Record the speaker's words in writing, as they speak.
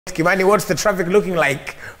Kimani, what's the traffic looking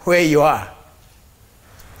like where you are?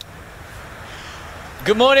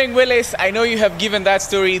 Good morning, Willis. I know you have given that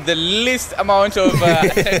story the least amount of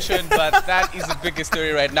attention, but that is the biggest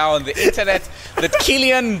story right now on the internet, that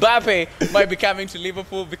Kylian Mbappe might be coming to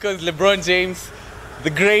Liverpool because LeBron James, the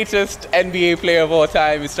greatest NBA player of all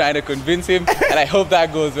time, is trying to convince him, and I hope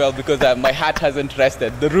that goes well because my heart hasn't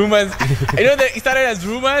rested. The rumors, I know that it started as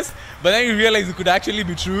rumors, but then you realize it could actually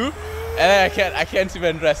be true. And I can't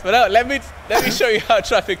even rest. But let me show you how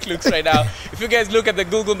traffic looks right now. If you guys look at the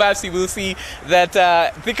Google Maps, you will see that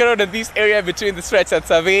Thika Road in this area between the stretch at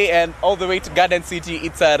Survey and all the way to Garden City,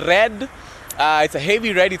 it's a red. It's a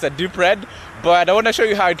heavy red. It's a deep red. But I want to show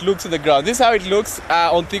you how it looks on the ground. This is how it looks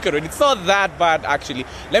on Thika Road. It's not that bad actually.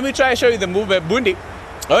 Let me try to show you the movement. Bundi,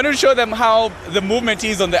 I want to show them how the movement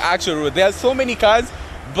is on the actual road. There are so many cars,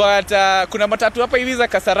 but kuna matatu hapa hivi za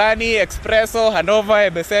Kasarani, Expresso,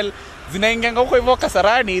 Hanover, MSL. Zinaingianga huko hivyo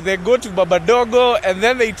Kasarani, they go to Babadogo and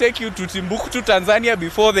then they take you to Timbuktu, Tanzania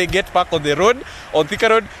before they get back on the road, on Thika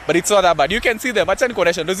Road, but it's not that bad. You can see them. Acha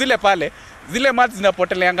nikuonesha. Ndo zile pale, zile mats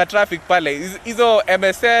zinapoteleanga traffic pale. Hizo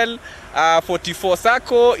MSL, 44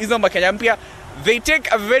 Sacco, hizo Makenya Mpya. They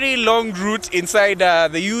take a very long route inside,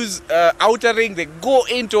 they use outer ring, they go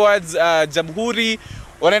in towards Jamhuri.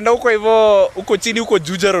 Wanaenda huko hivyo, huko chini huko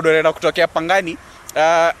Juja Road, wanaenda kutokea Pangani.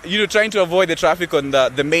 Trying to avoid the traffic on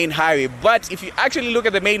the main highway. But if you actually look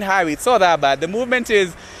at the main highway, it's not that bad. The movement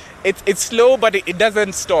is, it's slow, but it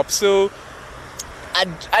doesn't stop. So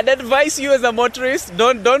I'd advise you as a motorist,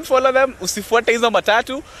 don't follow them. Usifuate hizo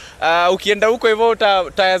matatu. Ukienda huko hivyo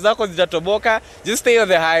taya zako zitatoboka. Just stay on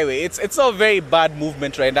the highway. It's not very bad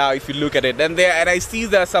movement right now if you look at it. And I see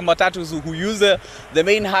there are some matatus who use the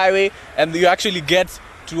main highway, and you actually get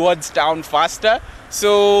towards town faster.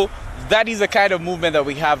 So that is the kind of movement that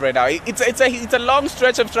we have right now. It's a long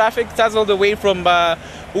stretch of traffic. It starts all the way from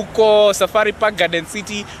Uko, Safari Park, Garden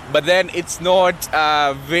City, but then it's not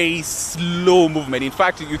very slow movement. In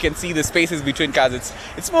fact, you can see the spaces between cars.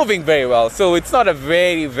 It's moving very well. So it's not a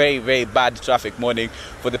very, very, very bad traffic morning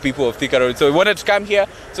for the people of Thika Road. So we wanted to come here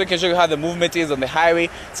so we can show you how the movement is on the highway.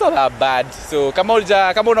 It's not that bad. So kama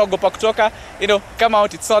unaogopa kutoka, come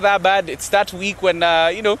out. It's not that bad. It's that week when,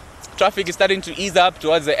 traffic is starting to ease up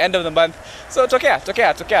towards the end of the month. So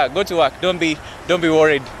tokea, go to work. Don't be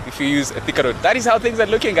worried if you use a Thika Road. That is how things are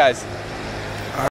looking, guys.